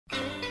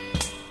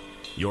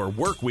Your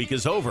work week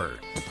is over.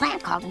 The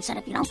plant called and said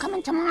if you don't come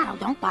in tomorrow,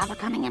 don't bother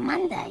coming in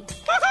Monday.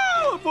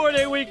 Woohoo!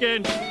 4-day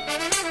weekend.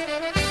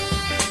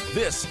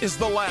 This is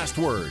The Last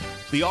Word,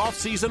 the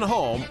off-season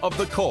home of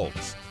the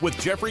Colts, with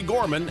Jeffrey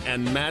Gorman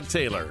and Matt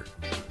Taylor.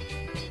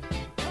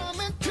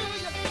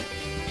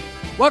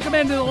 Welcome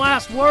into The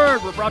Last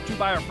Word. We're brought to you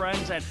by our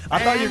friends at I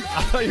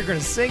thought you were going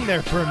to sing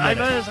there for a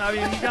minute. I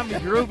mean, you got me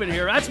grooving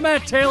here. That's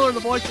Matt Taylor, the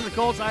voice of the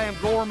Colts. I am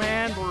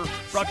Gorman. We're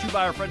brought to you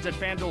by our friends at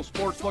FanDuel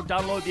Sportsbook.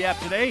 Download the app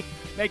today.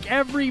 Make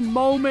every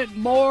moment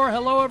more.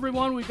 Hello,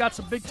 everyone. We've got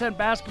some Big Ten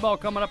basketball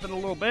coming up in a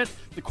little bit.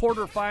 The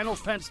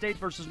quarterfinals, Penn State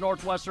versus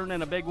Northwestern,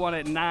 and a big one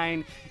at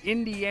 9,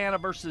 Indiana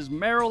versus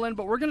Maryland.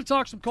 But we're going to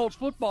talk some Colts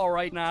football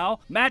right now.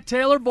 Matt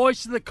Taylor,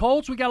 voice of the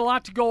Colts. We got a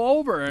lot to go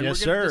over, and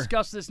Yes, we're going to sir.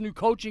 discuss this new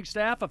coaching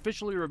staff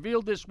officially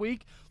revealed this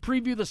week.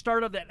 Preview the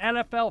start of the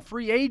NFL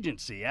free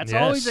agency. That's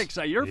Yes. always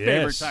exciting. Your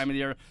favorite time of the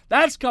year.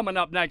 That's coming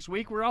up next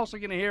week. We're also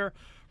going to hear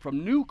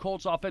from new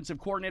Colts offensive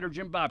coordinator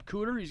Jim Bob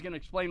Cooter. He's going to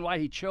explain why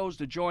he chose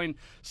to join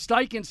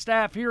Steichen's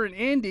staff here in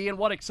Indy and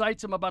what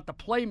excites him about the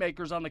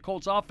playmakers on the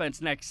Colts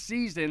offense next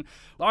season.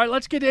 All right,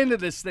 let's get into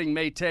this thing,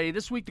 Maytay.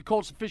 This week, the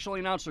Colts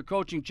officially announced their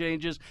coaching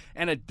changes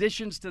and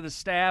additions to the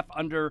staff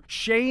under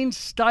Shane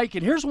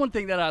Steichen. Here's one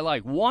thing that I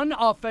like. One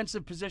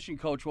offensive position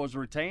coach was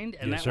retained,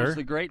 and Yes, that was sir.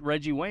 the great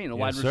Reggie Wayne, the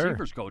wide Yes, sir.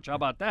 receivers coach. How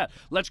about that?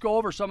 Let's go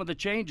over some of the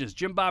changes.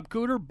 Jim Bob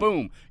Cooter,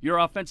 boom, your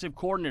offensive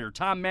coordinator.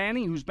 Tom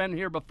Manning, who's been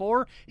here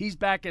before, he's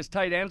back as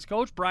tight ends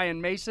coach. Brian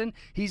Mason,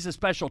 he's the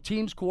special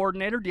teams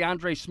coordinator.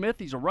 DeAndre Smith,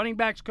 he's a running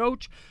backs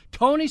coach.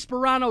 Tony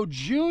Sperano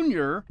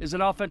Jr. is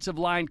an offensive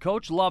line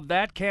coach. Love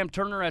that. Cam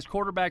Turner as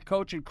quarterback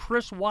coach, and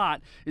Chris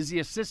Watt is the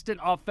assistant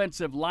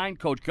offensive line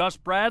coach. Gus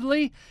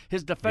Bradley,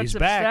 his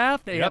defensive back.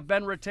 staff, they Yep. have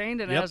been retained,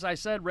 and Yep. as I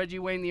said, Reggie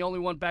Wayne, the only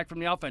one back from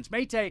the offense.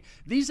 Maytay,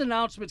 these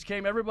announcements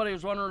came. Everybody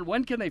was wondering,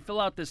 when can they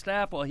fill out the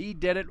staff? Well, he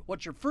did it.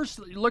 What's your first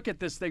look at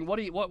this thing?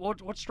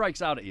 What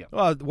strikes out at you?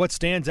 Well, what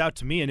stands out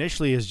to me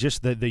initially is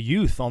just the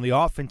youth on the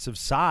offensive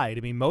side.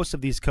 I mean, most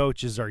of these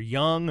coaches are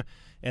young,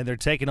 and they're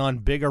taking on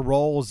bigger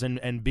roles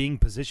and being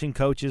position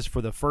coaches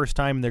for the first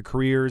time in their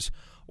careers,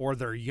 or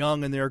they're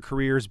young in their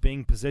careers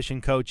being position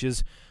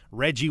coaches.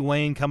 Reggie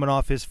Wayne coming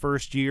off his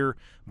first year.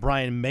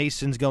 Brian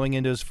Mason's going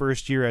into his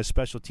first year as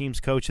special teams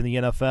coach in the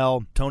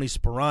NFL. Tony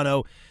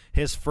Sperano,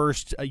 his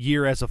first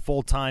year as a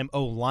full-time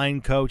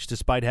O-line coach,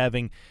 despite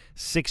having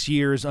 6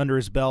 years under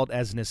his belt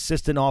as an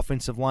assistant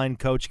offensive line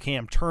coach.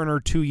 Cam Turner,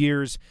 2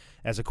 years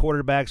as a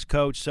quarterbacks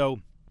coach.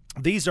 So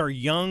these are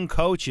young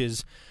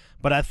coaches,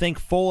 but I think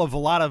full of a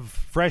lot of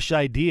fresh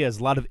ideas,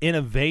 a lot of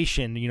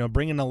innovation,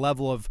 bringing a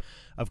level of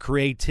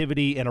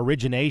creativity and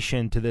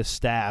origination to this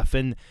staff.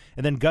 And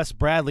then Gus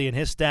Bradley and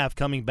his staff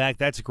coming back,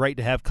 that's great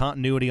to have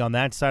continuity on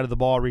that side of the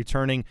ball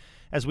returning.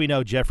 As we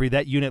know, Jeffrey,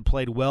 that unit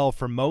played well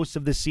for most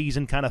of the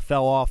season, kind of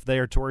fell off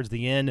there towards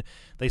the end.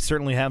 They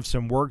certainly have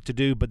some work to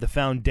do, but the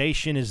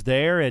foundation is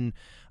there, and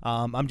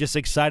I'm just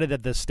excited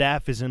that the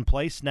staff is in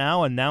place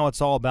now, and now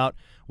it's all about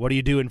what do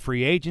you do in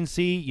free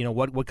agency,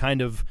 what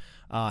kind of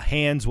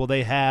hands will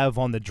they have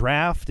on the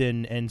draft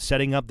and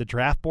setting up the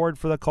draft board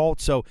for the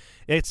Colts. So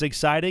it's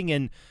exciting,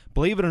 and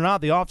believe it or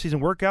not, the offseason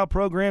workout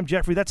program,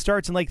 Jeffrey, that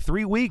starts in like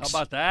 3 weeks.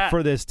 How about that?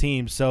 For this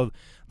team. So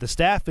the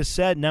staff is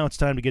set. Now it's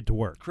time to get to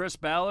work. Chris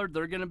Ballard,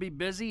 they're going to be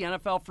busy.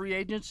 NFL free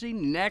agency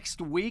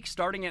next week,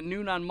 starting at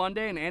noon on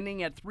Monday and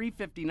ending at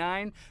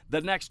 3:59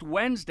 the next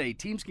Wednesday.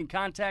 Teams can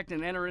contact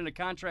and enter into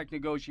contract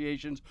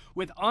negotiations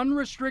with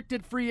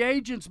unrestricted free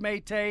agents,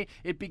 Maytay.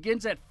 It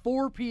begins at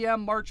 4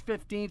 p.m. March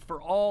 15th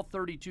for all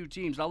 32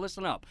 teams. Now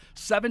listen up.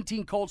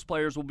 17 Colts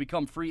players will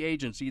become free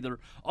agents, either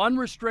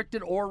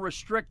unrestricted or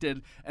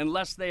restricted,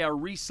 unless they are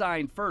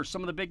re-signed first.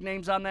 Some of the big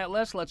names on that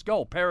list, let's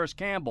go. Paris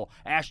Campbell,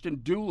 Ashton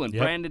Doolin,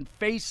 Brandon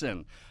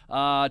Faison,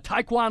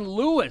 Tyquan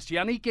Lewis,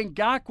 Yannick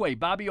Ngakoue,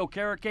 Bobby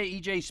Okereke,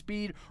 E.J.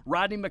 Speed,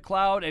 Rodney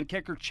McLeod, and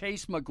kicker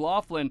Chase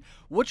McLaughlin.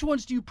 Which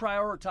ones do you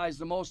prioritize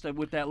the most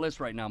with that list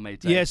right now,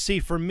 Maytay? Yeah, see,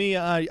 for me,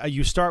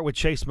 you start with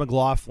Chase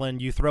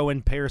McLaughlin, you throw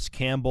in Paris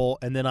Campbell,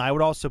 and then I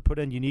would also put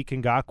in Yannick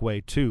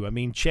Ngakoue, too. I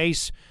mean,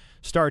 Chase,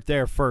 start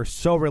there first.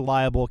 So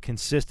reliable,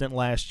 consistent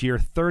last year,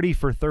 30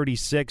 for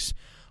 36,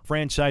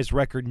 franchise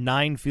record,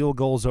 9 field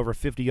goals over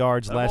 50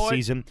 yards last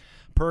season.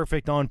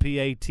 Perfect on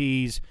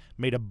PATs,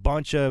 made a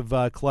bunch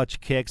of clutch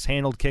kicks,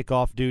 handled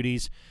kickoff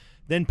duties.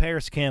 Then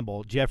Paris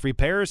Campbell. Jeffrey,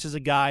 Paris is a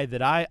guy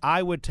that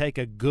I would take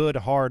a good,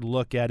 hard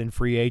look at in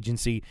free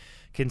agency,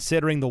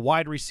 considering the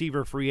wide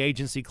receiver free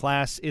agency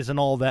class isn't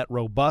all that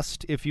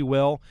robust, if you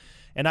will.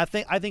 And I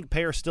think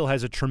Paris still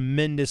has a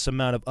tremendous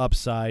amount of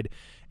upside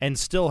and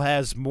still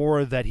has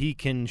more that he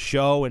can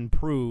show and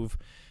prove,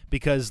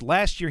 because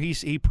last year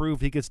he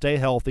proved he could stay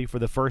healthy for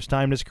the first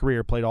time in his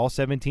career, played all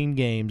 17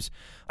 games.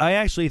 I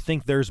actually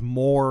think there's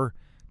more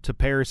to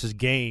Paris's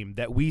game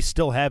that we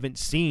still haven't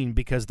seen,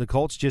 because the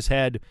Colts just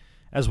had,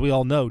 as we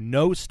all know,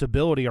 no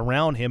stability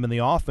around him in the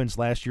offense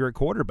last year at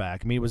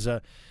quarterback. I mean,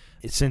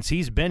 since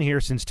he's been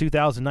here since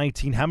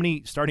 2019, how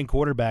many starting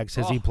quarterbacks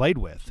has he played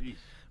with? Geez.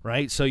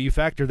 Right? So you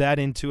factor that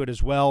into it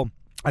as well.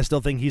 I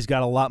still think he's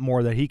got a lot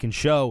more that he can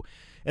show.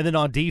 And then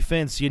on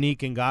defense, Yannick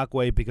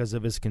Ngakoue, because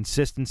of his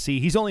consistency.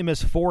 He's only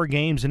missed 4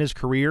 games in his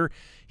career.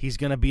 He's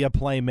going to be a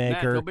playmaker.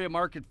 Matt, there'll be a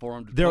market for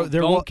him.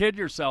 Don't kid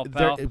yourself,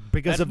 pal.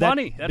 Because That's of that,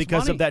 money. That's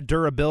because money. of that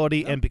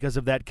durability and because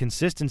of that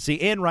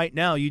consistency. And right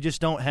now, you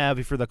just don't have,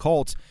 if you're the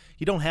Colts,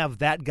 you don't have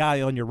that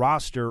guy on your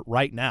roster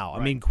right now.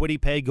 Right. I mean,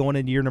 Kwity Paye going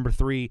into year number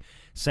 3.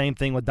 Same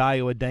thing with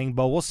Dayo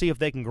Adengbo. We'll see if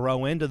they can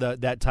grow into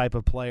that type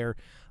of player.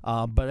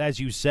 But as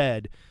you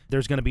said,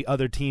 there's going to be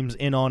other teams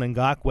in on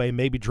Ngakoue,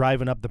 maybe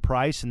driving up the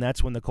price, and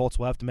that's when the Colts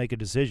will have to make a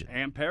decision.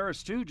 And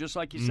Paris, too, just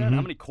like you said.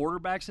 How many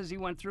quarterbacks has he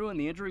went through in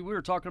the injury? We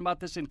were talking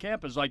about this in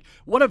camp. It's like,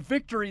 what a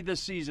victory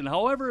this season.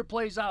 However it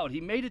plays out,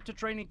 he made it to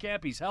training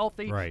camp. He's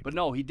healthy. Right. But,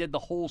 no, he did the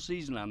whole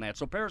season on that.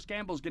 So Paris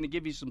Campbell's going to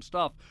give you some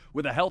stuff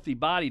with a healthy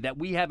body that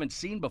we haven't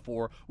seen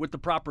before with the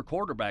proper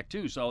quarterback,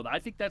 too. So I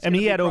think that's going to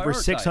be he had over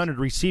prioritized. 600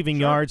 receiving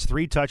yards,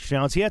 3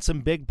 touchdowns. He had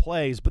some big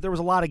plays, but there was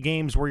a lot of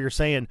games where you're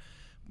saying,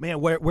 man,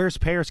 where's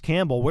Paris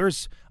Campbell?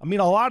 A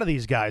lot of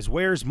these guys.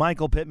 Where's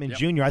Michael Pittman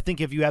Jr.? I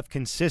think if you have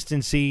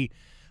consistency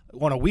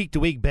on a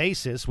week-to-week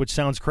basis, which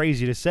sounds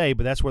crazy to say,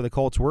 but that's where the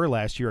Colts were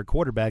last year at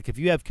quarterback. If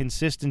you have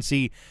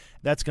consistency,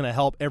 that's going to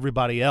help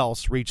everybody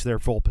else reach their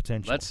full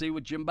potential. Let's see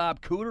what Jim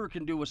Bob Cooter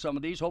can do with some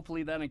of these.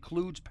 Hopefully that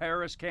includes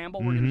Paris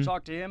Campbell. We're going to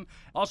talk to him.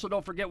 Also,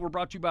 don't forget, we're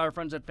brought to you by our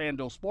friends at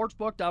FanDuel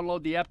Sportsbook.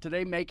 Download the app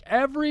today. Make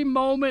every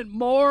moment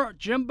more.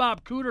 Jim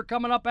Bob Cooter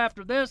coming up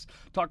after this,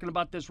 talking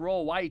about this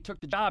role, why he took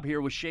the job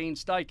here with Shane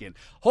Steichen.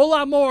 Whole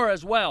lot more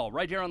as well,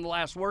 right here on The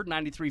Last Word,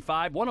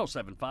 93.5,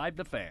 107.5,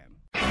 The Fan.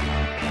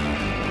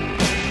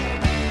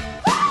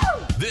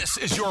 This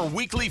is your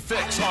weekly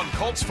fix on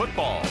Colts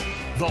football.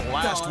 The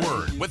Last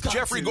Word with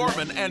Jeffrey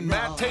Gorman and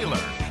Matt Taylor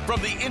from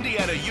the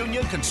Indiana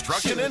Union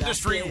Construction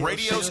Industry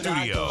Radio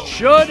Studio.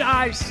 Should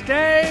I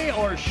stay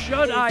or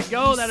should I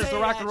go? That is the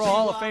Rock and Roll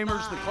Hall of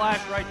Famers, the clash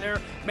right there.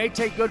 May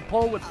take good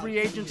pull with free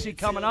agency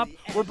coming up.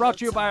 We're brought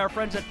to you by our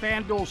friends at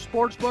FanDuel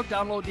Sportsbook.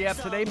 Download the app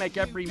today. Make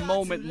every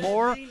moment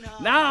more.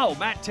 Now,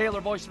 Matt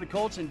Taylor, voice of the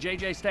Colts, and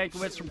J.J.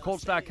 Stankiewicz from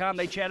Colts.com.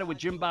 They chatted with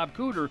Jim Bob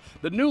Cooter,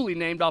 the newly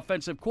named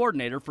offensive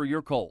coordinator for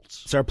your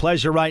Colts. It's our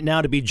pleasure right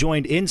now to be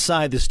joined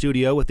inside the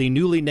studio with the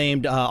newly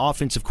named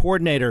offensive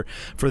coordinator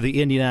for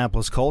the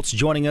Indianapolis Colts.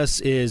 Joining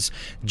us is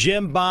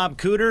Jim Bob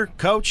Cooter.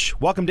 Coach,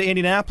 welcome to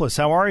Indianapolis.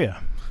 How are you?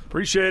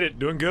 Appreciate it.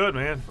 Doing good,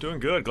 man.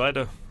 Doing good. Glad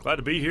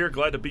to be here.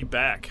 Glad to be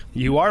back.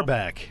 You are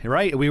back,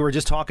 right? We were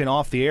just talking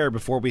off the air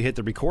before we hit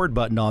the record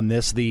button on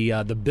this.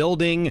 The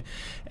building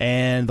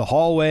and the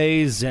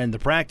hallways and the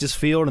practice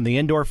field and the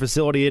indoor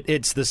facility,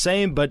 it's the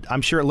same, but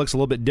I'm sure it looks a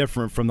little bit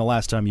different from the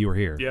last time you were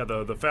here. Yeah,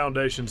 the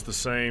foundation's the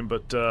same,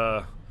 but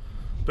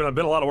been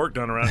a lot of work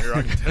done around here.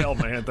 I can tell,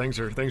 man. Things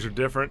are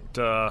different.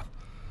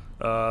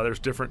 There's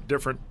different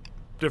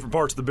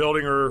parts of the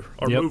building are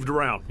moved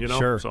around.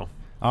 Sure. So.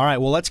 All right,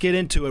 well, let's get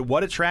into it.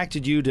 What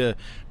attracted you to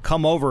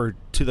come over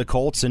to the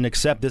Colts and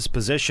accept this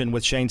position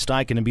with Shane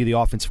Steichen and be the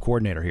offensive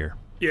coordinator here?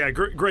 Yeah,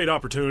 great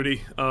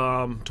opportunity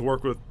to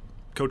work with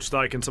Coach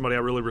Steichen, somebody I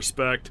really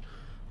respect,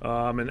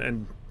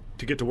 and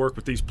to get to work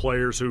with these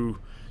players who,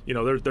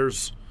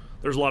 there's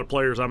a lot of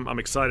players I'm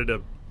excited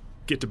to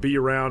get to be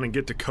around and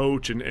get to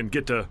coach and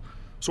get to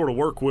sort of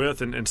work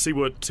with and see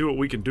what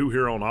we can do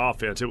here on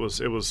offense. It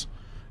was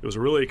a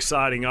really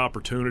exciting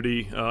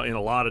opportunity in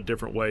a lot of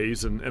different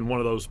ways, and one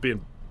of those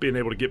being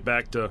able to get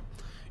back to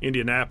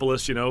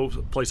Indianapolis, a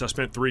place I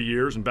spent 3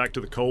 years, and back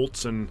to the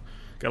Colts, and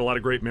got a lot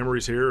of great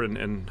memories here,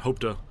 and hope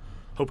to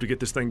get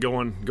this thing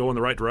going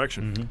the right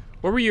direction. Mm-hmm.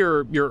 What were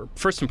your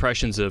first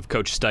impressions of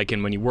Coach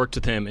Steichen when you worked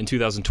with him in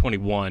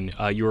 2021?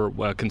 You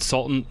were a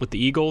consultant with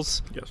the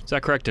Eagles, yes. Is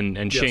that correct? And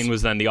yes. Shane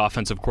was then the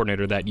offensive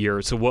coordinator that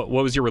year. So what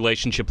was your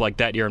relationship like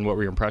that year, and what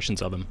were your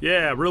impressions of him?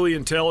 Yeah, really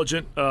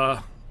intelligent,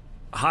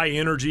 high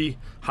energy,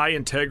 high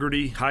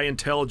integrity, high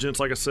intelligence,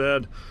 like I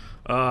said.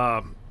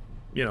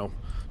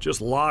 Just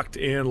locked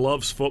in,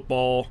 loves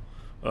football.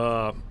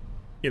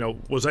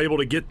 Was able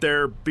to get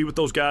there, be with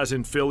those guys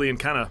in Philly and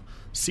kind of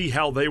see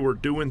how they were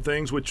doing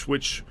things, which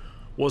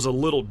was a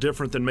little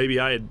different than maybe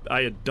I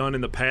had done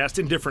in the past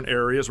in different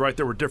areas, right?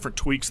 There were different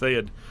tweaks they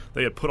had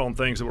put on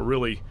things that were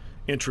really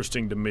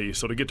interesting to me.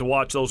 So to get to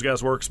watch those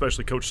guys work,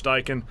 especially Coach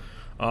Steichen,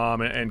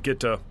 and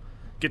get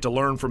to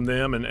learn from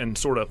them and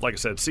sort of, like I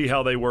said, see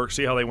how they work,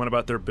 see how they went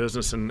about their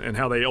business, and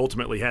how they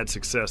ultimately had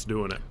success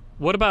doing it.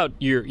 What about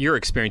your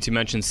experience? You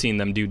mentioned seeing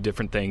them do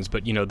different things,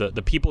 but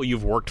the people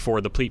you've worked for,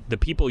 the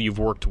people you've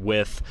worked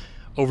with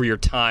over your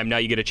time, now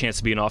you get a chance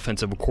to be an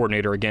offensive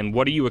coordinator again.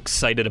 What are you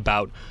excited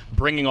about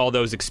bringing all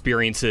those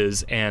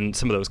experiences and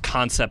some of those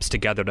concepts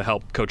together to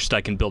help Coach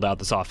Steichen build out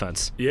this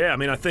offense? Yeah, I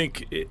mean, I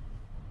think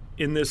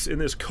in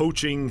this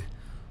coaching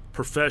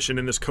profession,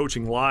 in this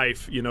coaching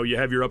life, you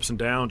have your ups and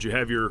downs, you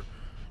have your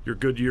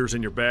good years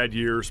and your bad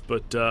years,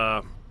 but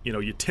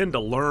you tend to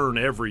learn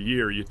every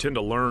year. You tend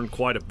to learn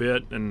quite a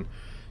bit, and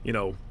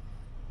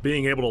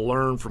being able to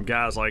learn from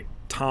guys like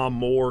Tom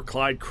Moore,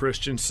 Clyde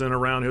Christensen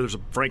around here. There's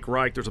a Frank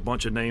Reich. There's a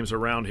bunch of names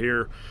around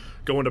here.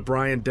 Going to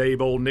Brian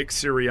Daboll, Nick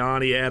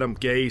Sirianni, Adam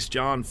Gase,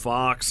 John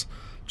Fox,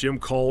 Jim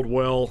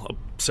Caldwell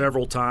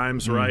several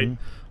times, right?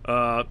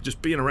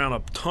 Just being around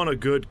a ton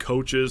of good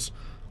coaches,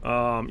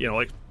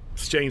 Like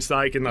Shane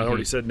Steichen, I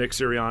already said Nick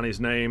Sirianni's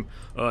name.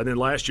 And then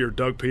last year,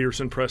 Doug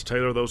Peterson, Press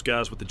Taylor, those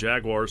guys with the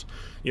Jaguars.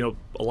 A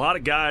lot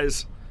of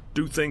guys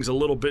do things a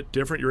little bit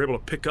different. You're able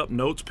to pick up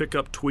notes, pick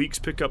up tweaks,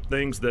 pick up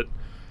things that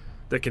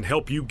can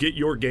help you get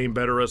your game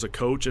better as a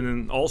coach. And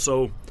then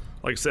also,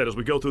 like I said, as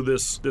we go through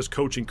this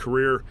coaching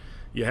career,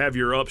 you have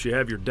your ups, you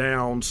have your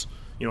downs.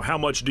 How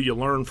much do you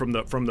learn from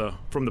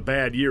the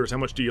bad years? How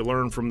much do you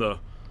learn from the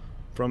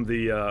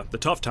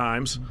tough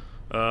times?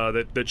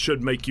 That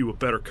should make you a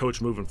better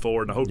coach moving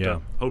forward, and I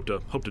hope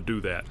to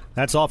do that.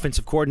 That's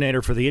offensive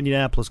coordinator for the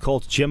Indianapolis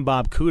Colts, Jim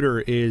Bob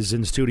Cooter, is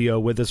in studio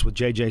with us with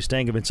J.J.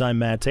 Stankovitz. I'm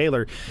Matt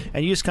Taylor,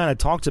 and you just kind of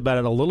talked about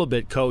it a little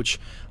bit, Coach.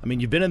 I mean,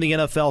 you've been in the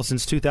NFL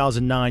since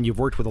 2009. You've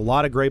worked with a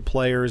lot of great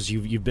players.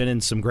 You've been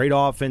in some great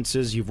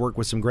offenses. You've worked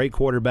with some great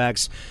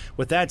quarterbacks.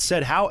 With that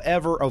said, how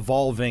ever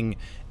evolving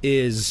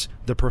is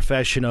the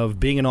profession of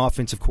being an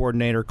offensive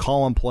coordinator,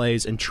 calling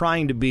plays, and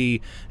trying to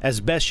be,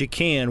 as best you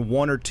can,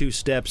 1 or 2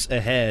 steps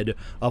ahead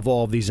of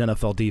all of these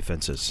NFL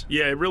defenses?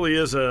 Yeah, it really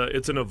is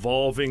it's an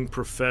evolving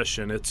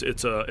profession. It's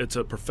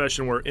a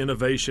profession where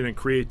innovation and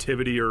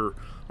creativity are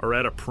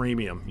at a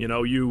premium.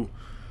 You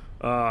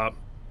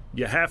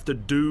have to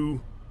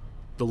do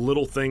the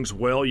little things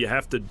well. You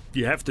have to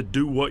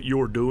do what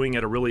you're doing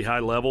at a really high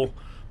level.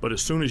 But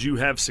as soon as you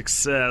have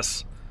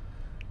success,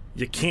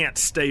 you can't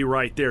stay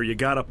right there. You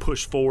got to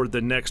push forward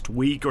the next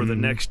week or the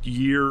next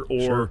year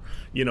or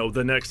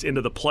the next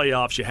into the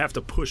playoffs. You have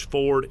to push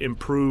forward,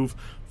 improve,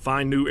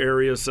 find new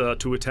areas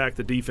to attack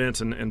the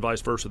defense, and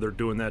vice versa. They're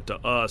doing that to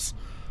us.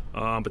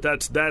 But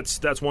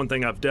that's one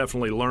thing I've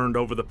definitely learned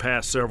over the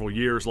past several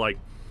years. Like,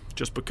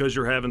 just because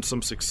you're having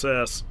some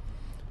success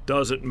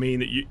doesn't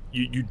mean that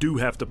you do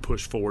have to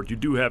push forward. You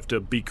do have to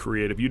be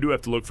creative. You do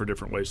have to look for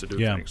different ways to do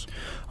things.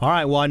 All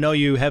right. Well, I know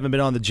you haven't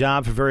been on the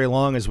job for very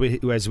long as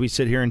we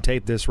sit here and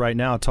tape this right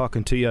now,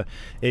 talking to you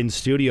in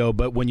studio.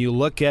 But when you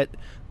look at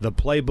the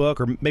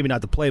playbook, or maybe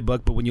not the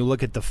playbook, but when you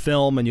look at the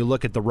film and you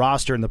look at the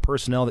roster and the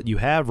personnel that you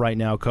have right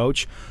now,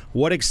 Coach,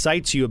 what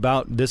excites you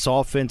about this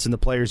offense and the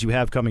players you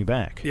have coming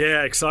back?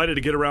 Yeah, excited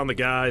to get around the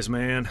guys,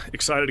 man.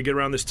 Excited to get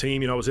around this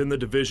team. I was in the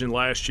division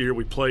last year.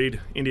 We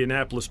played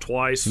Indianapolis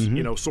twice,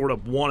 sort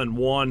of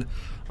 1-1.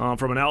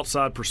 From an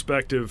outside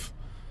perspective,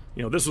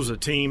 this was a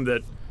team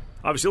that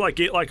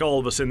obviously, like all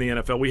of us in the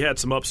NFL, we had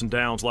some ups and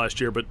downs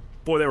last year, but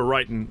boy, they were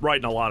writing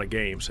a lot of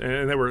games,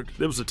 and it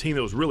was a team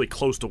that was really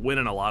close to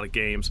winning a lot of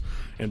games,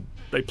 and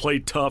they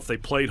played tough, they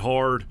played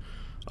hard.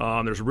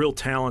 There's real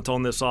talent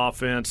on this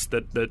offense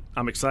that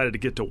I'm excited to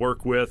get to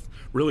work with,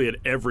 really at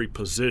every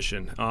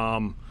position.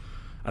 I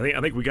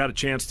think we got a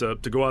chance to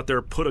go out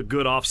there, put a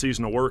good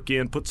offseason of work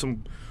in, put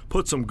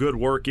some good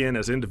work in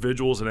as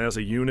individuals and as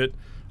a unit.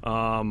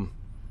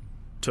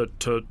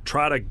 To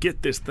try to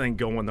get this thing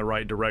going the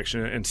right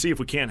direction and see if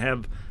we can't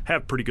have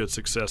pretty good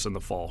success in the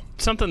fall.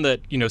 Something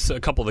that a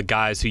couple of the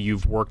guys who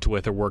you've worked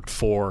with or worked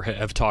for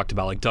have talked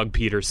about, like Doug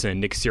Peterson,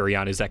 Nick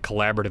Sirianni, is that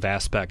collaborative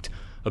aspect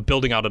of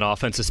building out an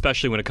offense,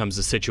 especially when it comes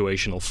to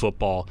situational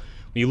football.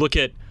 When you look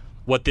at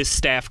what this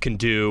staff can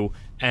do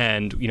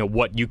and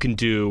what you can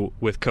do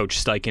with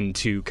Coach Steichen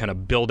to kind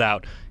of build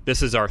out,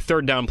 this is our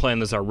third down plan,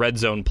 this is our red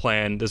zone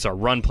plan, this is our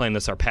run plan,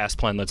 this is our pass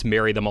plan, let's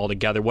marry them all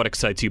together. What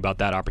excites you about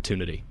that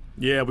opportunity?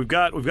 Yeah, we've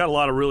got a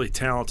lot of really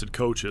talented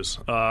coaches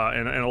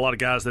and a lot of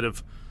guys that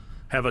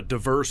have a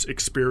diverse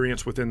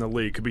experience within the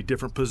league. Could be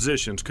different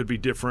positions, could be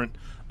different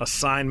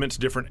assignments,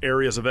 different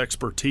areas of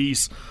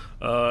expertise.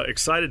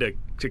 Excited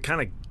to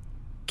kind of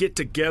get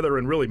together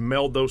and really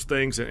meld those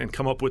things and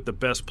come up with the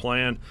best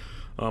plan.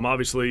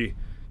 Obviously,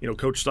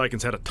 Coach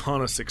Steichen's had a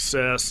ton of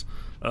success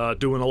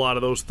doing a lot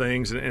of those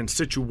things, and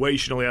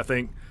situationally, I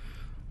think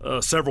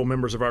several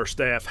members of our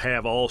staff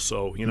have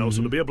also.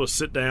 So to be able to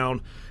sit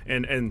down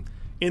and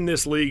in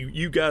this league,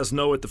 you guys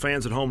know it, the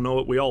fans at home know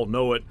it, we all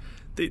know it.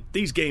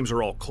 These games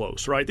are all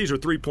close, right? These are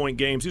 3-point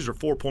games. These are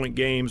 4-point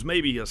games,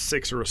 maybe a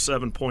 6 or a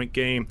 7-point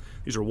game.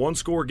 These are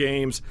one-score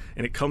games,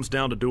 and it comes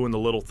down to doing the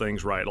little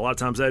things right. A lot of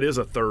times that is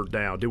a third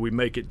down. Did we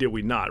make it? Did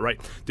we not, right?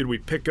 Did we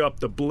pick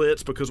up the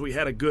blitz because we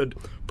had a good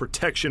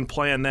protection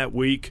plan that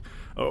week,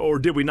 or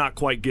did we not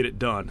quite get it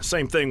done?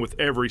 Same thing with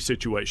every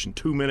situation,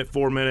 2-minute,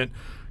 4-minute.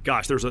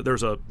 Gosh,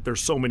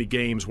 there's so many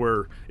games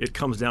where it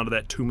comes down to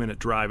that 2-minute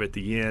drive at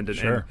the end,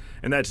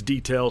 and that's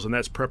details and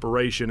that's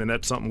preparation, and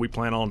that's something we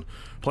plan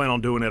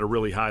on doing at a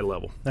really high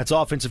level. That's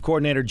offensive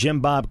coordinator Jim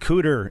Bob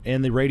Cooter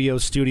in the radio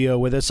studio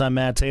with us. I'm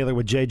Matt Taylor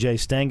with J.J.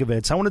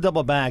 Stankovitz. I want to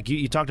double back.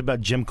 You talked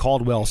about Jim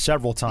Caldwell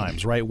several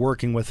times, right?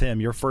 Working with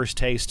him. Your first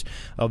taste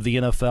of the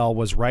NFL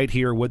was right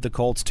here with the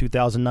Colts,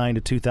 2009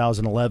 to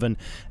 2011,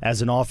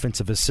 as an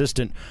offensive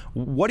assistant.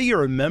 What do you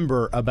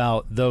remember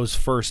about those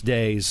first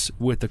days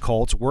with the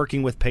Colts,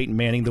 working with Peyton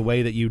Manning the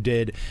way that you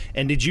did?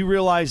 And did you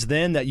realize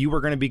then that you were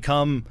going to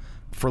become,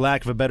 for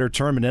lack of a better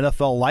term, an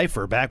NFL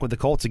lifer back with the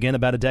Colts again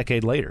about a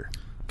decade later?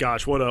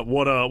 Gosh, what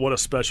a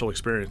special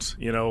experience.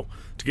 To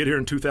get here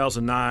in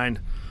 2009,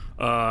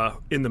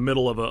 in the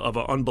middle of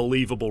an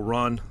unbelievable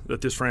run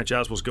that this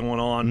franchise was going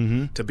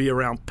on, to be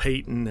around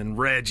Peyton and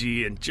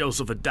Reggie and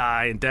Joseph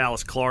Adai and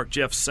Dallas Clark,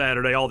 Jeff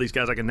Saturday, all these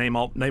guys, I can name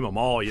them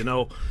all, you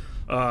know.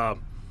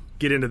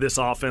 Get into this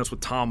offense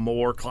with Tom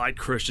Moore, Clyde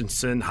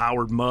Christensen,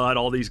 Howard Mudd,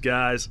 all these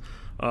guys,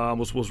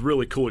 was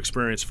really cool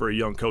experience for a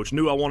young coach.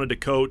 Knew I wanted to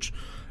coach,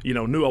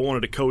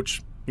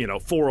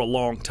 for a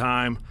long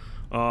time,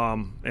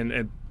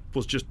 and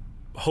was just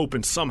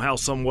hoping somehow,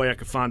 some way I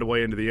could find a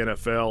way into the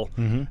NFL,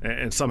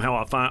 and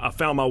somehow I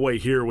found my way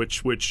here,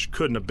 which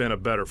couldn't have been a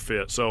better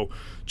fit. So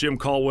Jim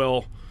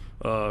Caldwell,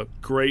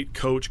 great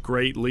coach,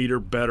 great leader,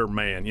 better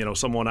man. You know,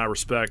 someone I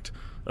respect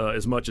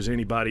as much as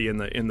anybody in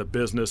the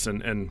business,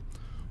 and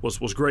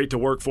was great to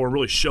work for. And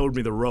really showed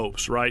me the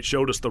ropes. Right,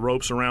 showed us the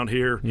ropes around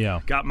here.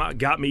 Yeah,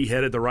 got me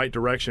headed the right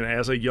direction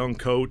as a young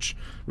coach.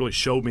 Really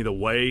showed me the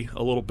way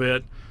a little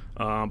bit.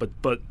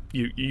 But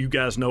you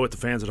guys know it, the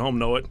fans at home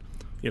know it.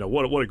 You know,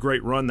 what a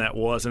great run that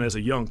was, and as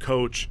a young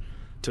coach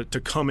to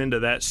come into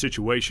that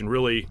situation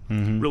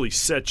really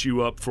sets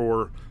you up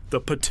for the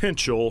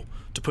potential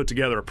to put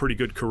together a pretty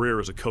good career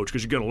as a coach,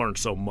 because you're going to learn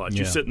so much.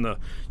 Yeah.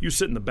 You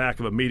sit in the back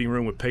of a meeting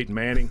room with Peyton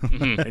Manning,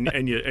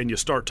 and you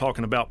start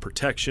talking about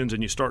protections,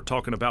 and you start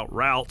talking about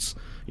routes,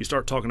 you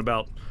start talking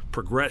about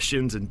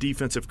progressions and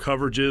defensive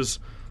coverages.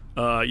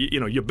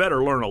 You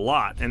better learn a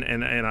lot,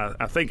 and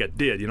I think I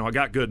did. You know, I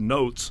got good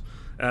notes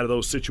out of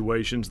those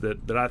situations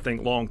that I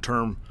think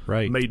long-term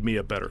made me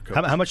a better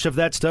coach. How much of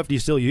that stuff do you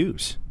still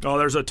use? Oh,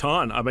 there's a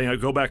ton. I mean, I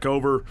go back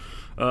over,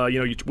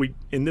 we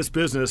in this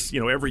business,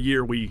 every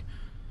year we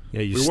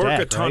work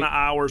a ton of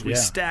hours. We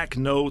stack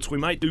notes. We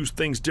might do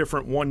things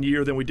different one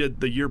year than we did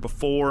the year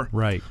before.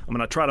 Right. I mean,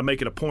 I try to make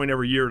it a point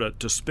every year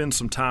to spend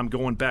some time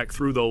going back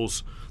through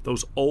those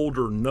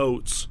older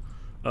notes,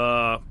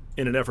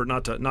 in an effort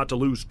not to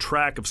lose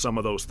track of some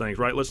of those things,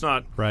 right? Let's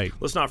not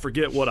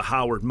forget what a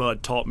Howard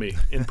Mudd taught me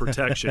in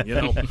protection.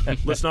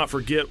 Let's not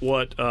forget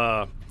what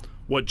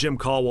Jim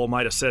Caldwell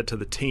might have said to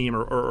the team,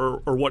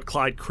 or what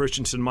Clyde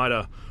Christensen might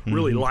have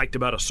really liked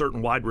about a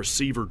certain wide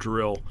receiver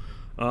drill.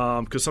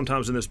 Because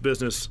sometimes in this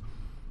business,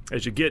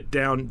 as you get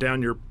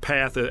down your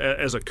path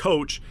as a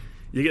coach,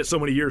 you get so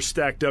many years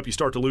stacked up, you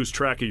start to lose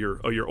track of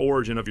your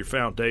origin, of your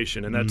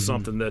foundation, and that's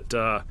something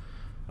that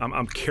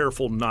I'm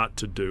careful not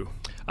to do.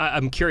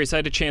 I'm curious. I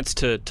had a chance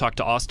to talk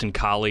to Austin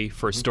Collie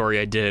for a story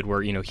I did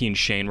where he and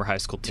Shane were high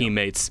school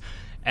teammates,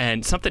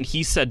 and something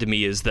he said to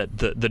me is that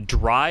the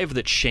drive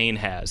that Shane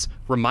has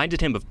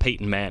reminded him of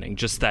Peyton Manning.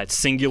 Just that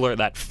singular,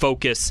 that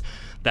focus,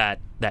 that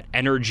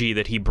energy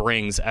that he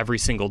brings every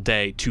single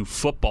day to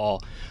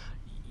football.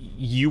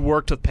 You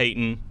worked with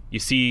Peyton. You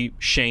see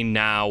Shane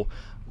now.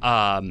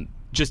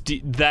 Just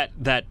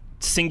that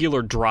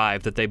singular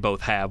drive that they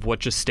both have. What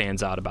just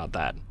stands out about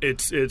that?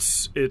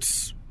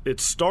 It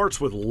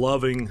starts with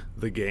loving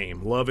the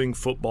game, loving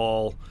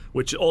football,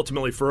 which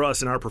ultimately for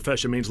us in our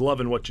profession means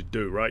loving what you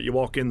do, right? You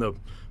walk in the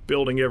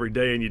building every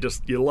day and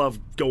you love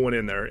going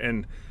in there.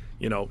 And,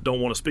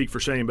 don't want to speak for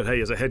Shane, but hey,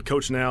 as a head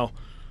coach now,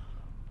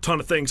 a ton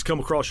of things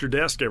come across your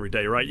desk every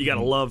day, right? You got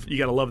to love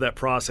that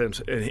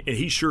process, and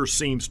he sure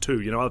seems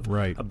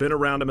to. I've been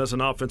around him as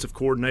an offensive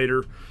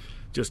coordinator.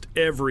 Just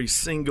every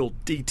single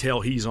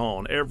detail he's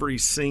on, every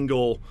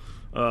single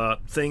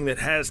thing that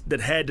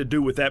had to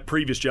do with that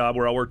previous job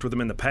where I worked with him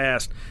in the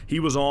past, he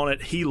was on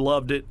it. He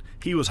loved it.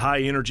 He was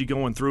high energy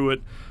going through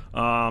it.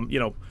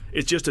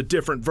 It's just a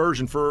different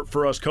version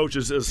for us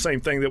coaches. It's the same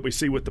thing that we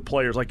see with the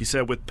players, like you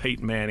said, with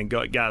Peyton Manning,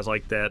 guys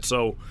like that.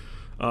 So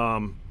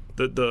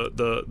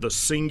the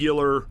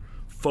singular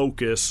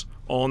focus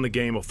on the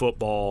game of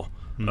football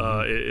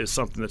is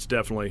something that's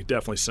definitely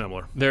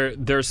similar.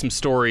 There's some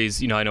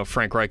stories, I know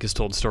Frank Reich has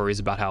told stories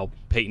about how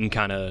Peyton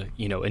kind of,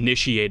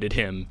 initiated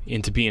him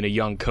into being a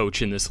young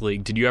coach in this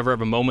league. Did you ever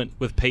have a moment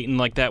with Peyton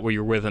like that where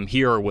you're with him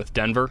here or with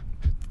Denver?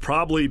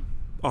 Probably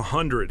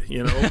 100,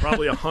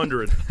 probably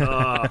 100.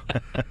 I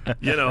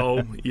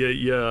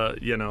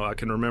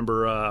can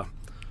remember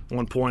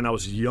one point I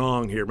was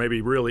young here,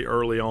 maybe really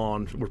early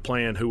on, we're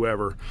playing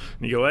whoever,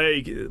 and you go,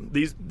 hey,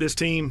 this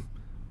team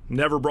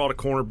never brought a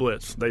corner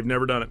blitz. They've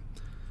never done it.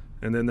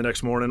 And then the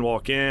next morning,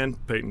 walk in,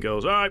 Peyton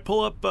goes, all right,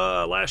 pull up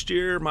last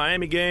year,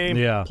 Miami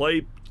game,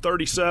 play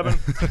 37.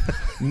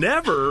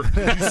 Never?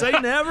 You say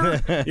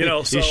never?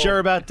 So, you sure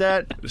about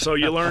that? So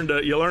you learn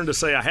to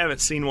say I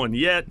haven't seen one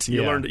yet.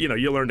 You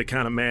learn to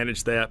kind of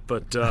manage that,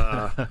 but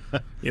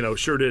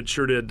sure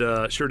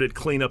did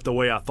clean up the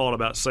way I thought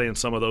about saying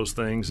some of those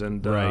things,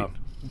 and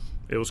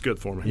it was good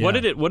for me. Yeah.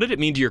 What did it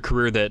mean to your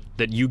career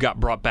that you got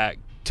brought back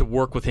to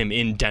work with him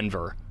in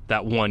Denver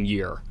that 1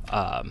 year?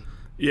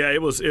 Yeah,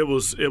 it was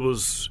excellent.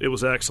 It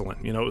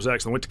was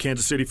excellent. Went to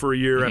Kansas City for a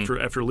year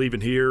after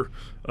leaving here,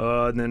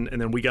 and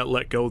then we got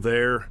let go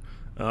there,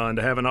 and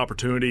to have an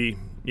opportunity,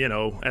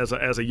 as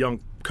a young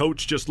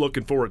coach just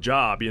looking for a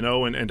job,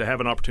 and to have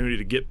an opportunity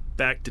to get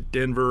back to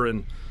Denver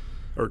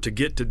or to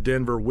get to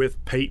Denver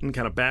with Peyton,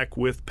 kind of back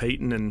with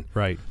Peyton, and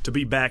to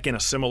be back in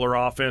a similar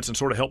offense and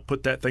sort of help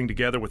put that thing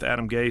together with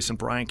Adam Gase and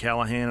Brian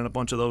Callahan and a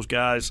bunch of those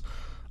guys.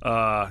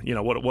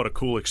 What a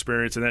cool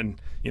experience, and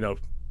then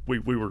we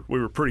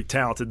were pretty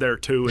talented there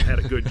too, and had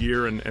a good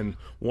year and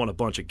won a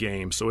bunch of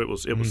games. So it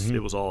was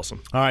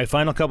awesome. All right,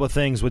 final couple of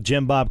things with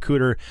Jim Bob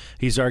Cooter.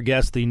 He's our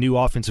guest, the new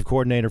offensive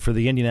coordinator for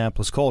the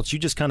Indianapolis Colts. You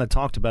just kind of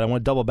talked about it. I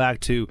want to double back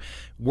to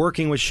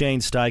working with Shane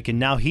Steichen.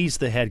 Now he's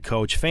the head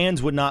coach.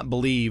 Fans would not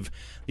believe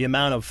the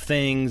amount of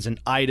things and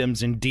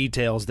items and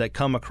details that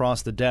come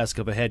across the desk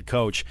of a head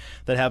coach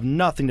that have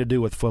nothing to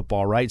do with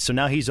football, right? So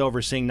now he's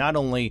overseeing not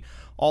only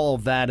all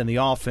of that in the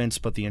offense,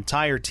 but the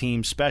entire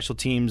team, special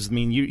teams. I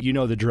mean, you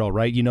know the drill,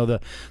 right? You know the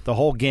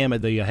whole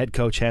gamut the head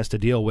coach has to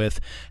deal with.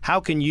 How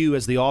can you,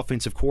 as the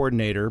offensive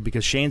coordinator,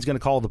 because Shane's going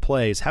to call the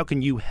plays, how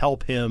can you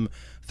help him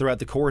throughout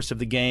the course of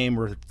the game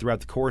or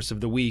throughout the course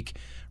of the week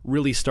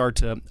really start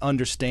to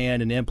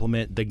understand and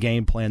implement the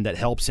game plan that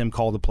helps him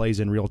call the plays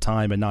in real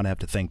time and not have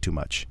to think too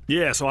much?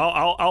 Yeah, so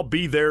I'll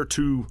be there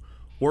to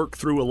work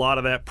through a lot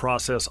of that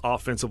process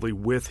offensively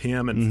with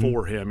him and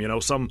for him. You know,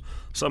 some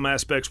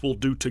aspects we'll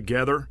do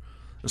together,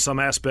 and some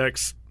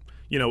aspects,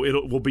 you know,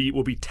 will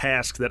be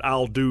tasks that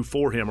I'll do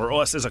for him, or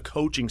us as a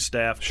coaching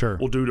staff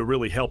will do to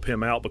really help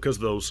him out because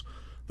of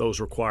those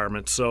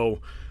requirements.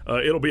 So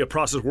it'll be a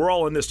process. We're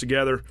all in this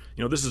together.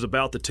 You know, this is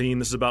about the team.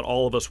 This is about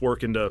all of us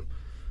working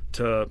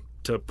to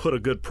put a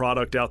good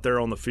product out there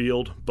on the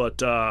field. But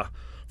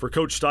for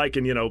Coach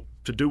Steichen, you know,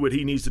 to do what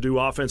he needs to do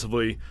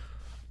offensively,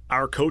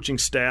 our coaching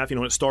staff, you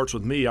know, it starts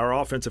with me. Our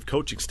offensive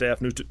coaching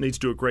staff needs to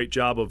do a great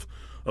job of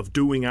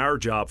doing our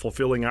job,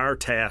 fulfilling our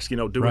task. You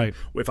know, doing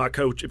if I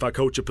coach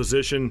a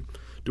position,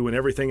 doing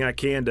everything I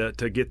can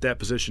to get that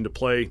position to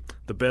play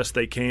the best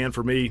they can.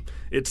 For me,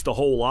 it's the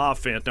whole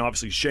offense. Now,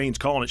 obviously, Shane's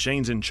calling it.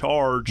 Shane's in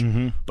charge.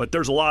 But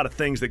there's a lot of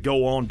things that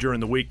go on during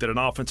the week that an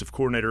offensive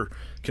coordinator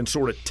can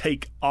sort of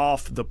take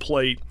off the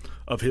plate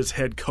of his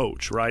head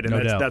coach, right? And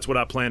that's what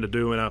I plan to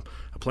do, and I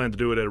plan to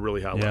do it at a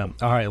really high level.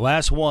 All right,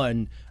 last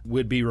one.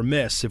 Would be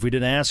remiss if we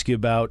didn't ask you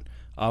about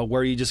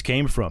where you just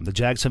came from, the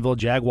Jacksonville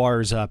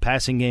Jaguars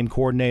passing game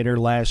coordinator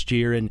last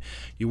year, and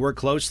you worked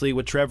closely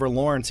with Trevor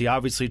Lawrence. He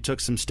obviously took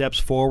some steps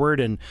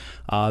forward, and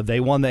they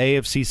won the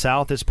AFC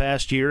South this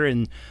past year,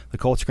 and the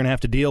Colts are going to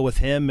have to deal with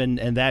him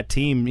and that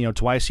team, you know,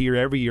 twice a year,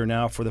 every year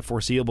now for the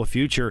foreseeable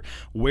future.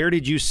 Where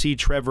did you see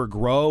Trevor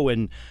grow,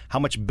 and how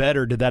much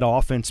better did that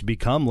offense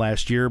become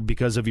last year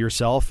because of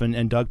yourself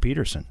and Doug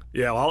Peterson?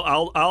 Yeah,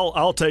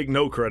 I'll take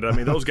no credit. I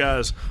mean, those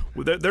guys.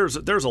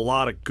 There's a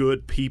lot of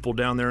good people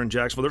down there in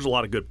Jacksonville. There's a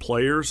lot of good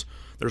players.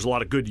 There's a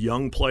lot of good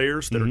young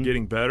players that are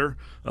getting better.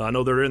 I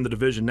know they're in the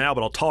division now,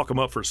 but I'll talk them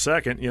up for a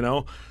second. You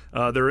know,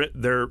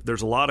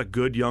 there's a lot of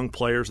good young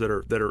players that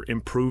are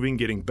improving,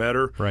 getting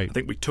better. Right. I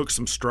think we took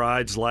some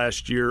strides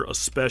last year,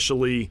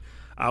 especially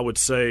I would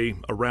say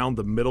around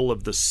the middle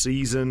of the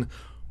season,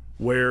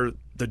 where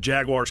the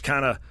Jaguars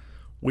kind of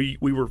we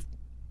were.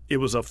 It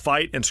was a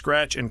fight and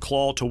scratch and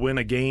claw to win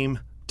a game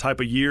type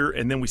of year,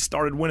 and then we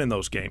started winning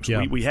those games.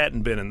 Yeah. We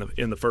hadn't been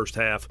in the first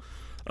half.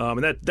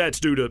 And that's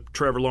due to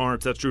Trevor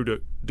Lawrence. That's due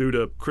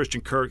to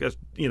Christian Kirk. That's,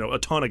 you know, a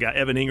ton of guys.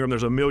 Evan Ingram.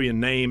 There's a million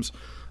names.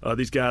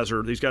 These guys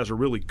are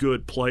really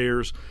good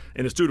players,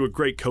 and it's due to a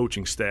great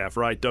coaching staff.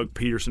 Right, Doug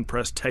Peterson,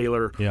 Press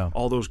Taylor. Yeah.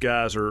 All those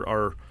guys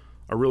are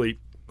really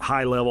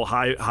high level,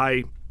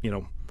 high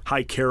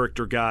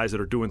character guys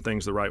that are doing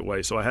things the right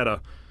way. So I had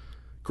a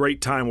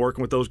great time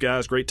working with those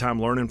guys. Great time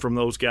learning from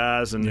those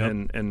guys,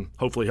 and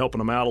hopefully helping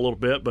them out a little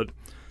bit.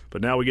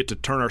 But now we get to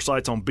turn our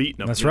sights on beating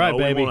them. That's right,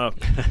 baby.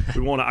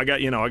 We want to. I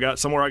got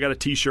a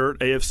T-shirt,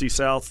 AFC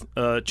South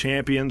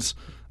champions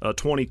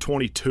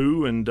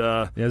 2022, and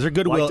there's a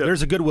Goodwill.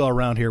 There's a Goodwill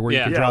around here where you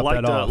can drop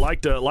that off.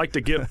 Like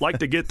to get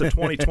the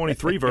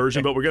 2023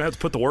 version, but we're gonna have to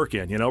put the work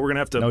in. You know, we're gonna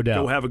have to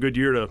go have a good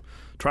year to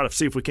try to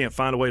see if we can't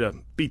find a way to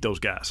beat those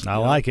guys. I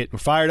like it. We're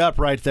fired up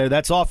right there.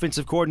 That's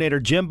offensive coordinator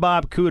Jim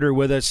Bob Cooter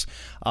with us.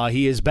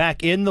 He is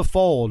back in the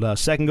fold.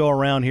 Second go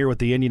around here with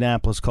the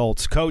Indianapolis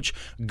Colts. Coach,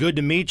 good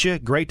to meet you.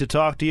 Great to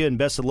talk to you, and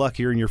best of luck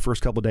here in your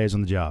first couple of days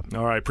on the job.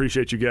 All right,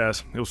 appreciate you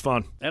guys. It was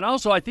fun. And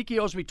also, I think he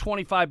owes me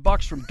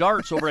 $25 from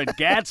darts over at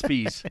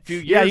Gatsby's a few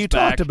years back. Yeah, you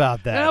back. talked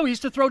about that. Yeah, we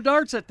used to throw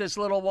darts at this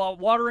little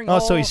watering hole.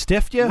 Oh, so he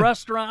stiffed you?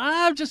 Restaurant.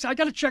 I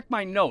got to check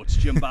my notes,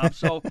 Jim Bob.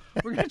 So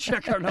we're going to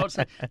check our notes.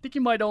 I think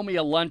you might owe me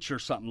a lunch or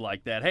something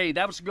like that. Hey,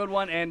 that was a good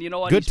one. And you know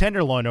what? Good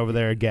tenderloin over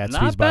there at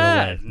Gatsby's, by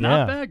the way.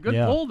 Not bad.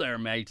 Good pull there,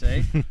 mate.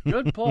 Eh?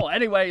 Good pull.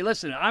 Anyway,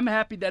 listen, I'm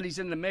happy that he's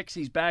in the mix.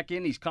 He's back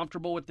in. He's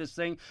comfortable with this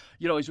thing.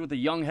 You know, he's with a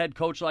young head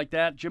coach like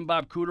that. Jim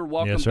Bob Cooter,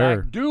 welcome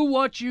back. Do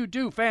what you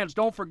do. Fans,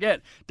 don't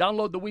forget,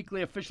 download the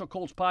weekly official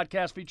Colts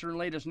podcast featuring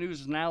latest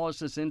news,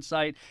 analysis,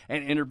 insight,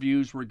 and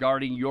interviews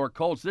regarding your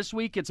Colts. This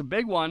week, it's a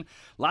big one.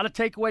 A lot of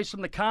takeaways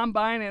from the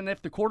Combine, and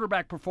if the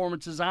quarterback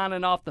performances on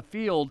and off the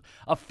field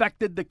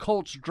affected the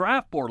Colts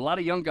draft board. A lot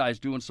of young guys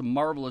doing some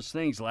marvelous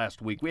things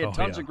last week. We had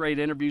tons of great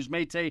interviews.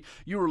 Mate,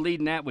 you were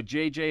leading that with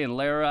JJ and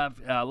Lara.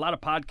 A lot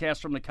of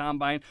podcasts from the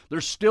Combine. They're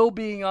still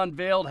being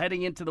unveiled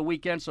heading into the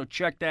weekend, so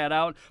check that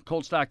out.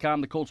 Colts.com,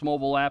 the Colts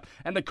mobile app,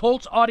 and the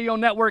Colts Audio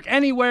Network.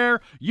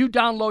 Anywhere you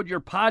download your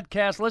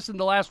podcast. Listen,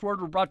 The Last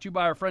Word was brought to you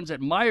by our friends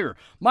at Meyer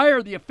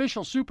Meijer, the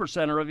official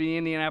supercenter of the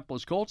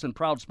Indianapolis Colts and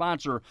proud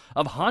sponsor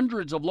of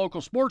hundreds of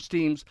local sports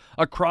teams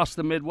across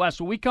the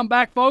Midwest. When we come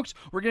back, folks,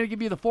 we're going to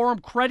give you the Forum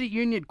Credit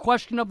Union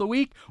question of the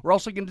week. We're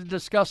also going to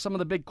discuss some of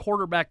the big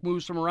quarterback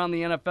moves from around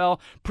the NFL,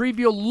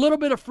 preview a little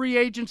bit of free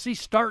agency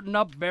starting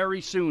up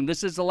very soon.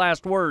 This is The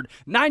Last Word,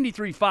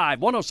 93.5,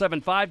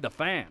 107.5, The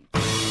Fan.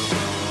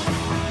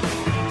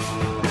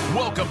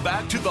 Welcome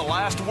back to The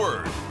Last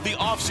Word, the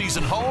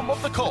offseason home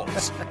of the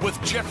Colts,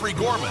 with Jeffrey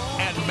Gorman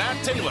and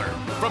Matt Taylor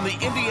from the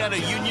Indiana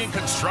Union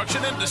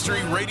Construction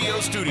Industry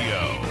Radio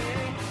Studio.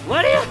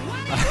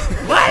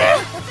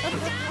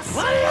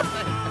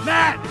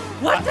 Matt,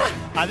 what the?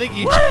 I think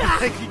you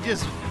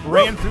just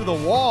ran through the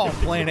wall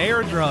playing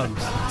air drums.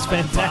 It's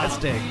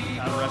fantastic.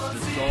 God rest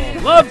his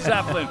soul. Love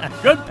Zeppelin.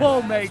 Good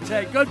pull,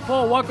 Maytay. Good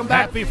pull. Welcome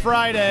back. Happy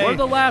Friday. We're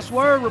The Last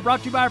Word. We're brought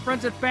to you by our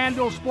friends at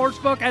FanDuel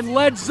Sportsbook and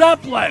Led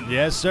Zeppelin.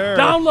 Yes, sir.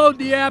 Download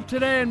the app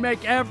today and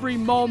make every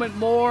moment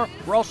more.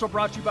 We're also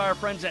brought to you by our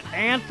friends at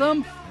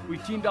Anthem. We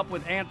teamed up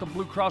with Anthem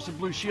Blue Cross and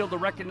Blue Shield to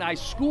recognize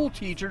school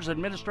teachers,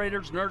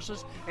 administrators,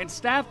 nurses, and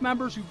staff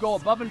members who go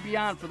above and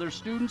beyond for their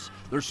students,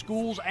 their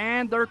schools,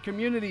 and their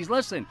communities.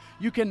 Listen,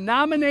 you can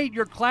nominate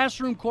your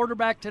classroom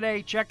quarterback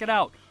today. Check it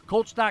out.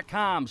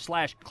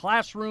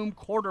 Colts.com/classroom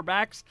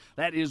quarterbacks.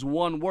 That is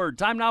one word.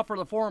 Time now for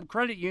the Forum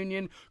Credit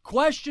Union.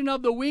 Question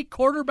of the week,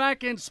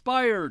 quarterback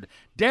inspired.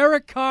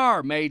 Derek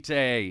Carr,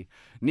 Maytay.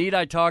 Need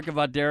I talk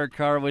about Derek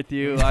Carr with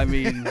you? I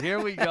mean, here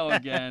we go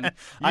again.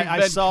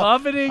 I saw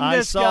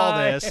this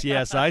guy.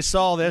 Yes, I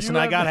saw this, and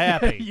I got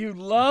happy. You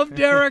love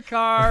Derek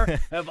Carr.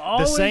 Have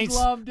always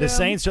loved him. The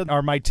Saints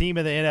are my team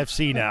in the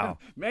NFC now.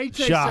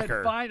 Maytay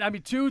Shocker. said,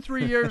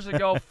 2-3 years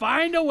ago,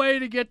 find a way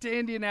to get to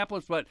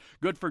Indianapolis, but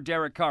good for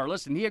Derek Carr.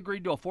 Listen, he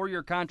agreed to a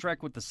 4-year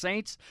contract with the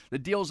Saints. The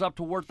deal's up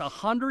to worth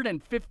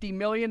 $150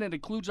 million and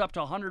includes up to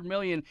 $100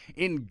 million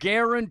in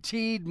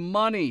guaranteed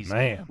monies.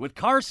 Man. With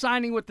Carr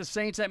signing with the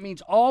Saints, that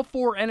means all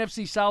 4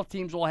 NFC South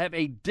teams will have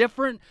a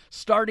different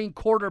starting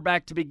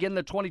quarterback to begin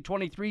the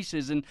 2023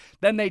 season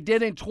than they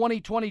did in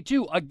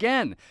 2022.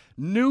 Again,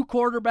 new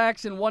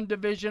quarterbacks in one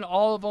division,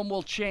 all of them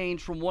will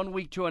change from one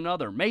week to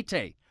another.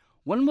 Maytay,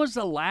 when was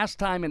the last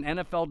time an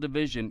NFL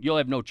division, you'll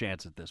have no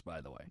chance at this, by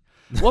the way.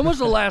 When was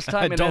the last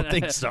time I don't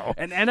think so.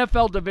 An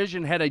NFL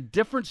division had a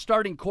different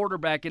starting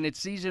quarterback in its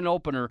season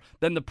opener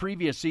than the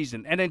previous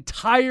season? An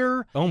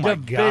entire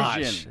division.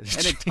 Gosh.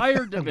 An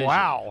entire division.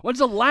 Wow. When's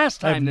the last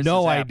time this I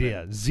have no has happened?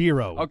 idea.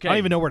 Zero. Okay. I don't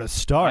even know where to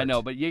start. I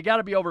know, but you got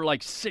to be over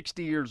like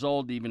 60 years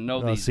old to even know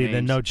these names.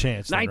 Then no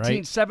chance. Then, right?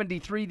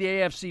 1973, the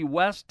AFC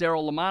West.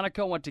 Darryl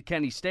LaMonaco went to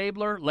Kenny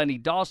Stabler. Lenny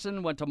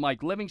Dawson went to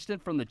Mike Livingston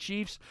from the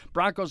Chiefs.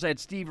 Broncos had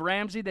Steve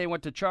Ramsey. They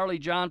went to Charlie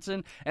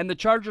Johnson. And the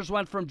Chargers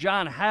went from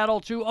John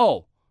Haddle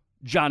to,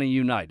 Johnny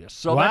Unitas.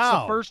 So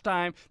that's the first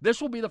time.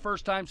 This will be the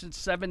first time since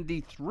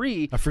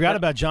 73. I forgot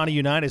about Johnny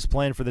Unitas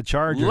playing for the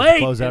Chargers late to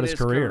close out in his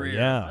career.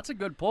 Yeah. That's a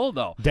good pull,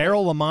 though.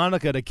 Darryl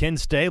LaMonaco to Ken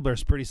Stabler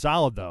is pretty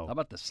solid, though. How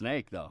about the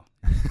Snake, though?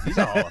 He's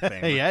a Hall of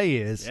Famer. Yeah, he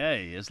is. Yeah,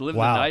 he is. Living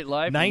Wow. the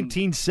nightlife.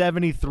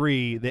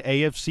 1973, the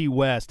AFC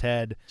West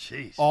had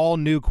all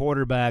new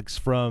quarterbacks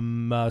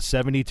from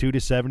 72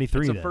 to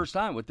 73. It's the first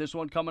time with this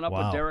one coming up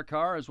Wow. with Derek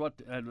Carr is what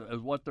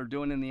they're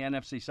doing in the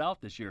NFC South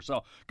this year.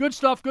 So good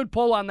stuff, good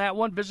poll on that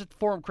one. Visit the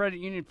Forum Credit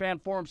Union Fan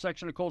Forum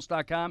section of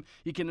Colts.com.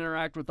 You can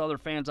interact with other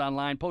fans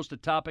online, post a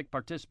topic,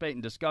 participate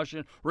in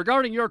discussion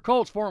regarding your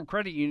Colts. Forum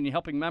Credit Union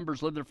helping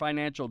members live their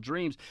financial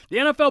dreams. The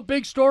NFL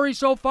big story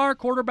so far,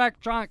 quarterback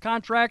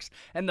contracts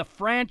and the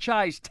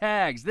franchise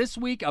tags. This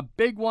week, a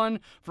big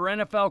one for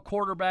NFL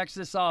quarterbacks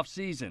this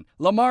offseason.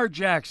 Lamar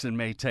Jackson,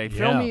 Maytay.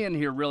 Fill me in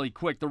here really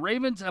quick. The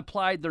Ravens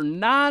applied their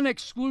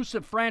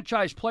non-exclusive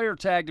franchise player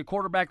tag to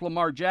quarterback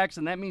Lamar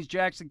Jackson. That means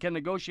Jackson can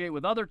negotiate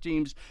with other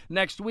teams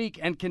next week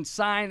and can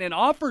sign an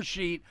offer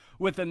sheet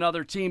with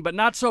another team, but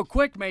not so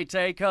quick,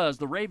 Maytay, because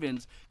the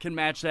Ravens can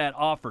match that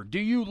offer. Do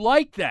you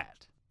like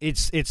that?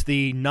 It's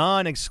the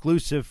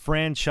non-exclusive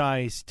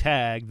franchise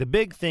tag. The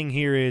big thing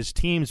here is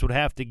teams would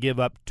have to give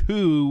up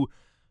 2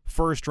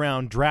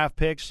 first-round draft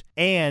picks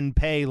and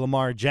pay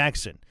Lamar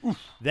Jackson. Oof.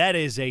 That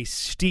is a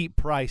steep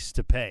price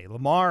to pay.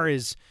 Lamar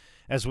is,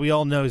 as we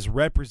all know, is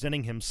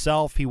representing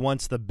himself. He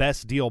wants the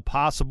best deal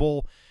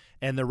possible,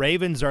 and the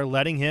Ravens are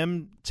letting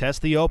him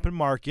test the open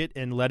market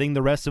and letting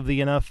the rest of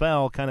the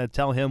NFL kind of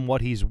tell him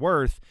what he's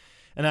worth.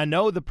 And I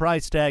know the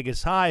price tag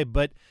is high,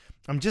 but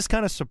I'm just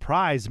kind of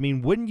surprised. I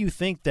mean, wouldn't you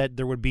think that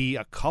there would be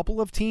a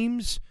couple of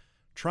teams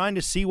trying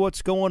to see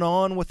what's going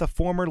on with a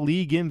former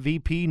league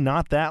MVP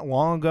not that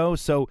long ago?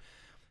 So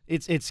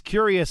it's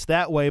curious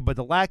that way, but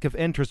the lack of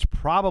interest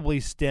probably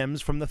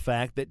stems from the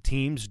fact that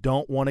teams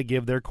don't want to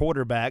give their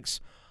quarterbacks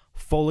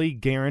fully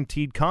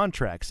guaranteed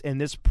contracts, and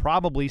this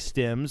probably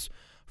stems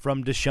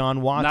from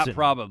Deshaun Watson. Not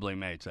probably,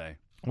 Maytay.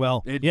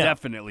 Well, it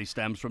definitely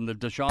stems from the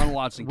Deshaun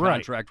Watson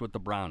contract with the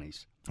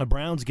Brownies. The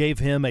Browns gave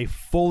him a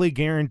fully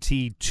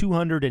guaranteed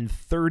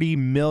 $230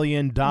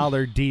 million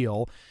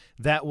deal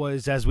that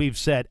was, as we've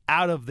said,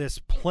 out of this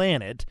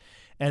planet.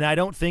 And I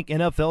don't think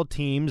NFL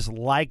teams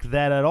like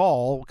that at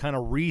all, kind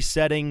of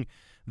resetting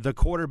the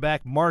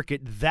quarterback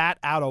market that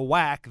out of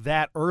whack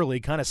that early,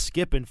 kind of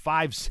skipping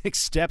 5-6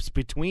 steps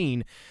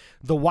between.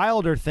 The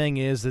wilder thing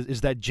is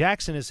that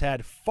Jackson has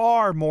had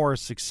far more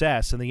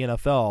success in the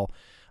NFL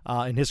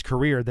in his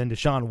career than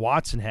Deshaun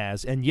Watson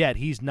has, and yet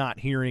he's not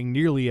hearing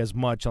nearly as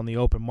much on the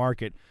open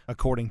market,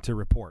 according to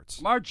reports.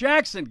 Lamar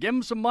Jackson, give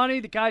him some money.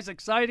 The guy's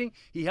exciting.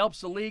 He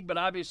helps the league, but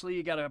obviously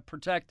you got to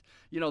protect,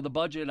 the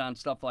budget on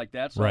stuff like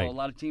that. So right. A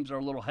lot of teams are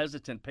a little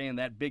hesitant paying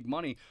that big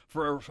money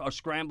for a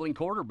scrambling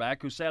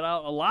quarterback who sat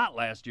out a lot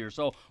last year.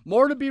 So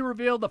more to be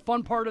revealed. The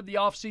fun part of the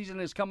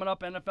offseason is coming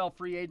up. NFL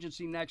free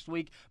agency next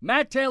week.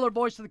 Matt Taylor,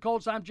 voice of the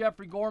Colts. I'm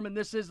Jeffrey Gorman.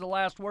 This is The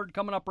Last Word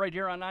coming up right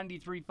here on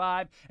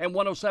 93.5 and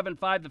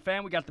 107.5 The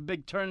Fan. We got the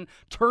Big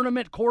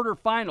Tournament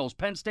quarterfinals.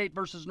 Penn State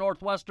versus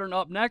Northwestern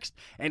up next,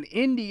 and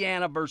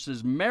Indiana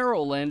versus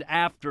Maryland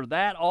after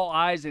that. All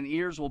eyes and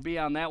ears will be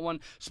on that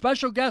one.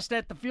 Special guest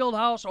at the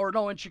Fieldhouse,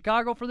 in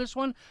Chicago for this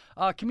one,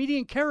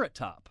 comedian Carrot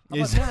Top. How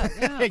about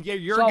that? Yeah.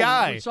 Your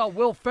guy. We saw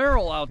Will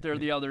Ferrell out there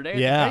the other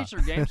day at the Pacer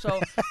game.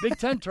 So Big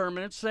Ten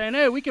tournament saying,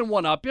 hey, we can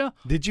one-up you.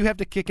 Did you have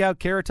to kick out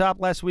Carrot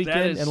Top last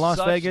weekend in Las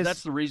Vegas?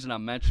 That's the reason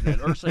I'm mentioning it.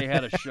 Ursay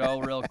had a show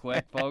real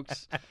quick,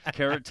 folks.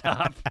 Carrot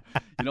Top,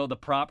 the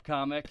prop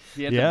comic.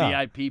 He had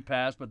the VIP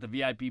pass, but the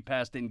VIP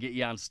pass didn't get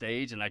you on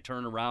stage. And I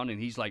turn around, and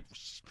he's like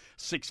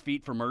 6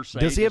 feet from Ursay.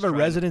 Does he have a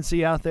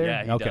residency out there?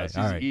 Yeah, he does.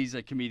 All right. He's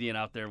a comedian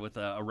out there with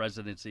a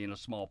residency in a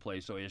small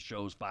place, so he has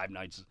shows 5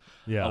 nights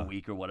a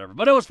week or whatever.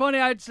 But it was funny.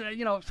 I'd say,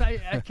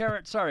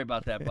 Carrot, sorry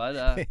about that,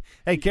 bud.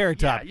 Hey, Carrot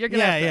Top. You're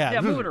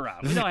gonna move it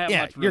around. We don't have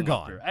much room. You're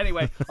gone.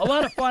 Anyway, a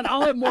lot of fun.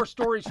 I'll have more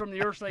stories from the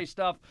Ursay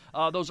stuff,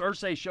 those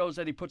Ursay shows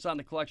that he puts on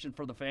the collection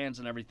for the fans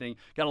and everything.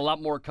 Got a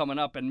lot more coming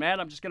up. And, Matt,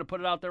 I'm just going to put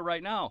it out there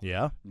right now.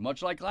 Yeah.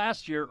 Much like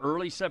last year,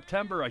 early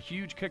September, a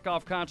huge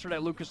kickoff concert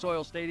at Lucas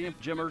Oil Stadium,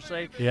 Jim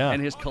Irsay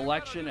and his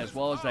collection, as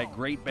well as that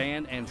great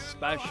band and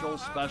special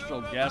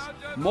guest.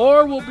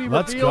 More will be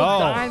Let's revealed go.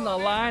 down the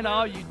line.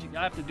 All you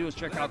have to do is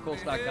check out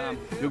Colts.com.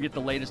 You'll get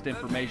the latest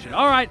information.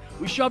 All right,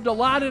 we shoved a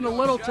lot in a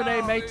little today.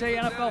 Mayte,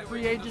 NFL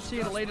free agency,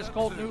 and the latest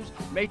Colt news.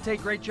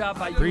 Mayte, great job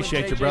by you.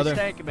 Appreciate you, brother.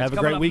 Stank. Have a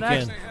great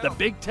weekend. Next, the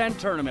Big Ten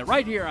tournament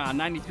right here on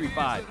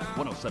 93.5,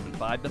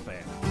 107.5 The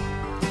Fan.